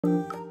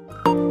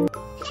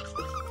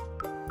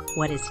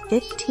What is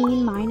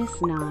 15 minus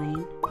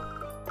 9?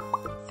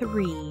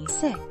 3,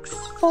 6,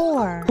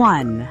 4,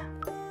 1.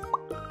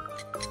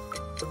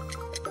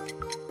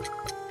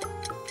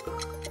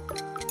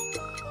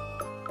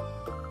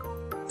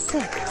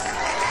 6.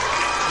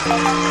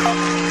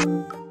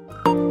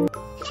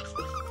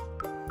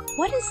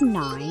 What is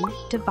 9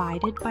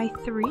 divided by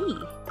 3?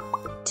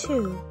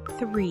 2,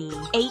 3,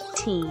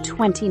 18,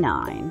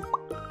 29.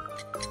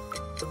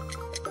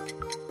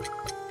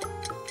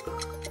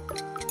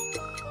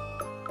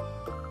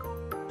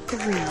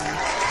 3.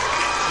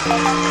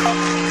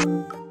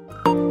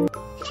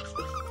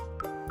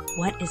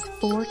 What is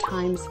 4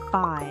 times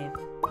 5?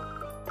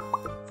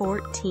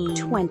 14,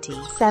 20,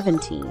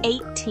 17,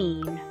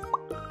 18.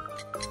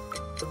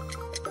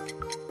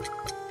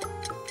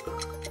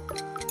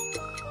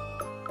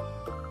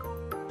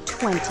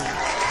 20.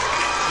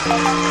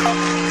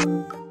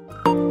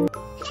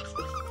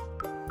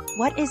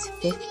 What is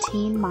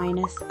 15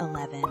 minus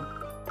 11?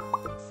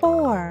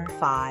 4,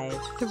 5,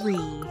 3,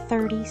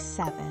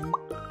 37.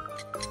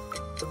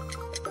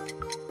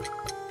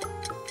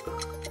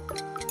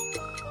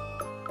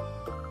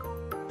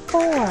 4.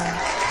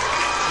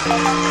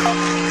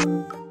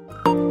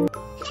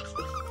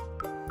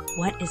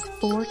 What is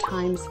 4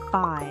 times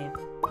 5?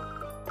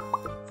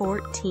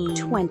 14,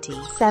 20,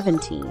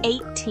 17,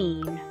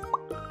 18.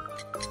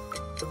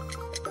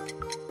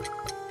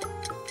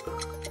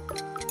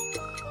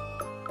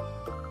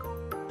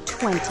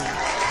 20.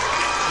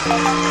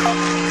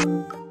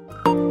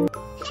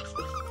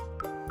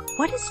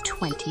 What is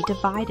 20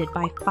 divided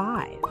by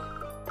 5?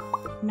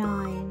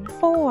 9,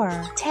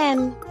 4,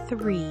 10,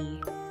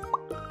 3.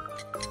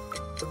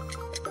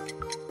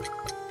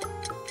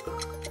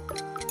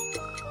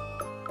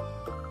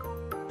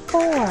 4.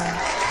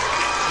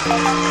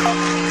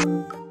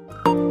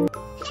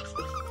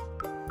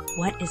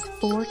 What is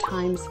 4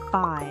 times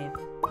 5?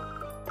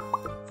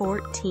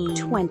 14,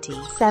 20,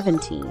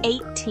 17,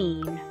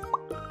 18.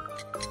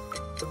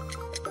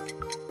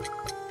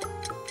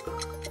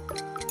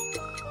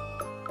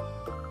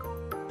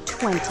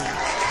 20.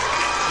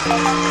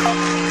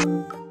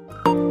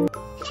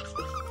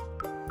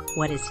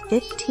 What is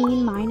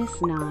 15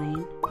 minus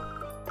 9?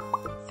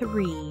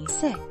 3,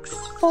 6,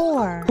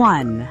 4,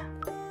 1.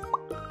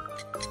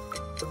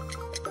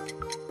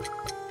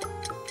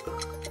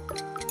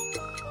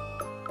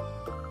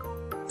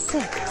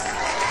 6.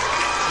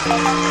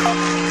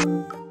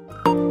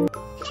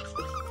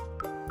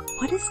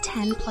 What is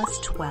 10 plus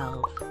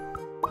 12?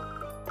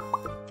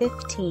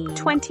 15,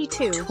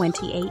 22,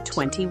 28,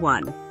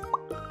 21.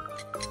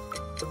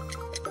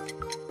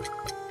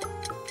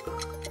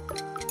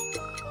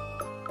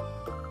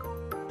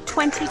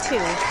 22.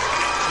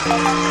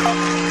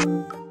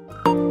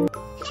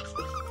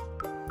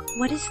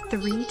 What is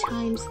 3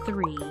 times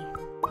 3?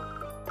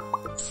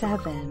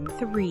 7,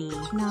 3,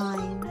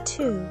 9,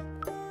 2.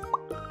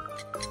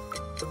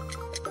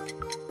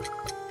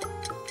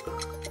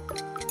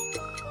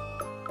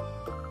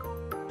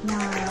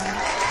 9.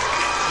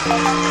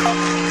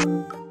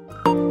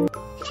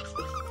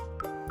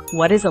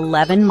 What is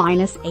 11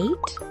 minus 8?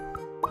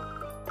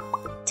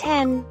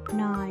 10,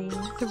 9,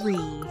 3,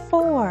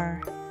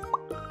 4.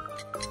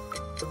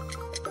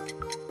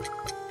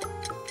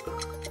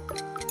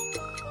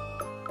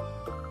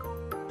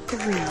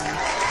 3.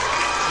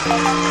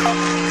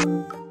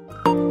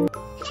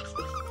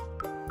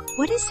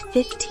 What is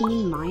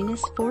 15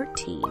 minus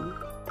 14?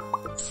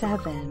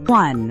 7,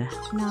 1,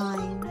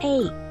 9,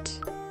 8.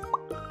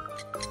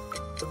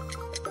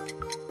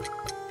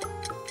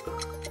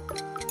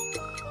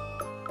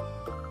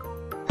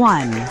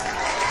 1.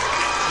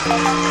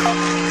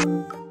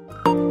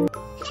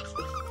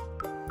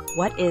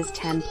 What is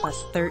 10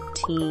 plus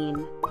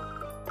 13?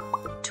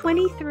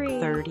 23,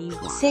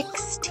 31,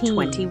 16,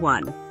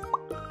 21.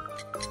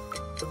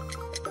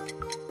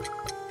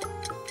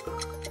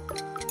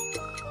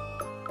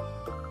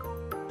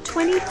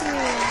 23.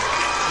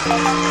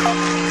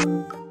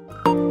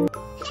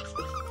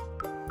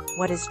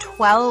 What is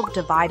 12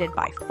 divided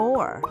by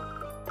 4?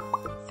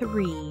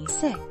 3,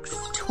 6,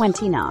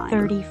 29,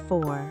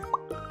 34.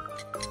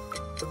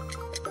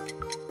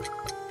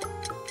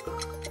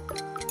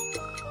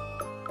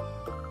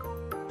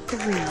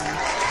 3.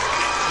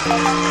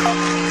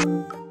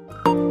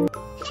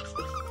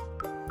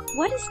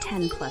 What is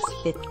 10 plus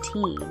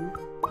 15?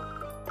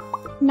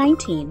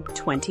 19,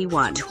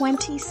 21,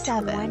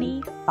 27,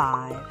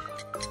 25.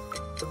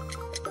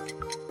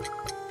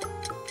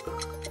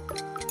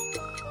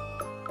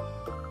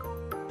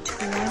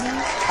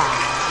 25.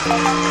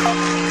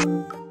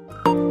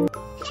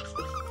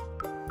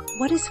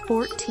 What is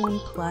 14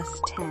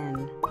 plus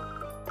 10?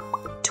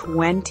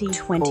 20,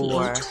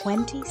 28,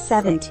 20,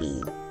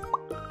 17.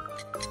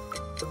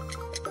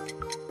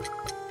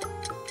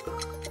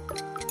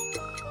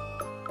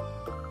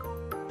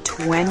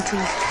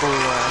 24.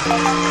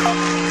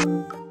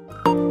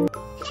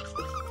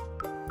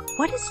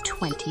 What is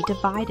 20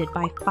 divided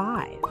by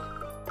 5?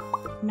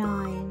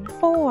 9,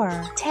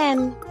 4,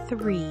 10,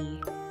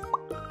 3.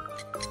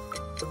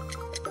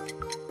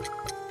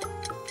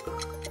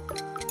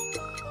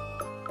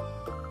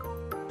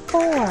 4.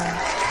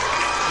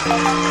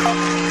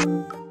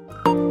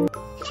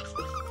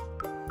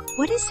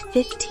 What is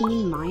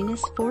 15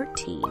 minus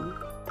 14?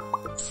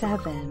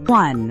 7.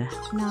 1.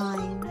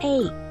 9.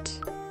 8.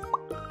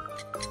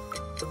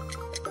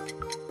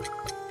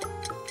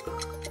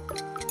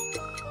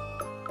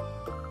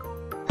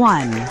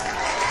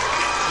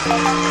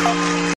 1.